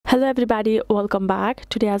Hello everybody, welcome back.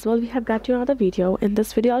 Today as well we have got you another video. In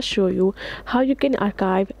this video I'll show you how you can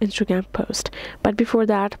archive Instagram post. But before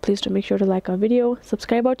that, please do make sure to like our video,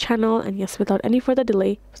 subscribe our channel, and yes, without any further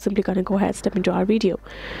delay, simply gonna go ahead step into our video.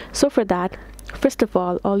 So for that, first of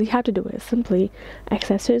all you have to do is simply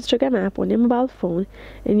access your Instagram app on your mobile phone,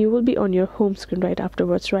 and you will be on your home screen right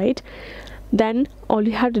afterwards, right? Then all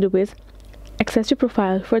you have to do is access your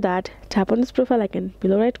profile. For that, tap on this profile icon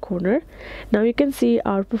below right corner. Now you can see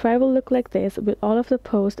our profile will look like this with all of the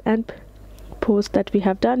posts that we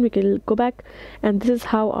have done. We can go back, and this is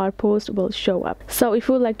how our post will show up. So if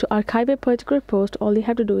you would like to archive a particular post, all you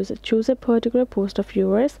have to do is choose a particular post of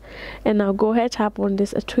yours, and now go ahead, tap on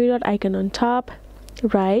this three dot icon on top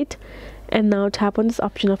right, and now tap on this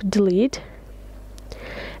option of delete.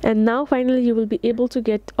 And now finally you will be able to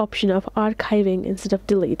get option of archiving instead of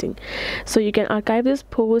deleting. So you can archive this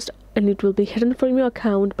post and it will be hidden from your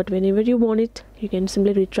account, but whenever you want it, you can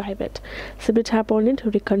simply retrieve it. Simply tap on it,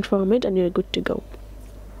 reconfirm it, and you're good to go.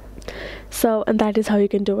 So, and that is how you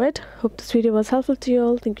can do it. Hope this video was helpful to you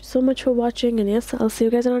all. Thank you so much for watching, and yes, I'll see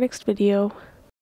you guys in our next video.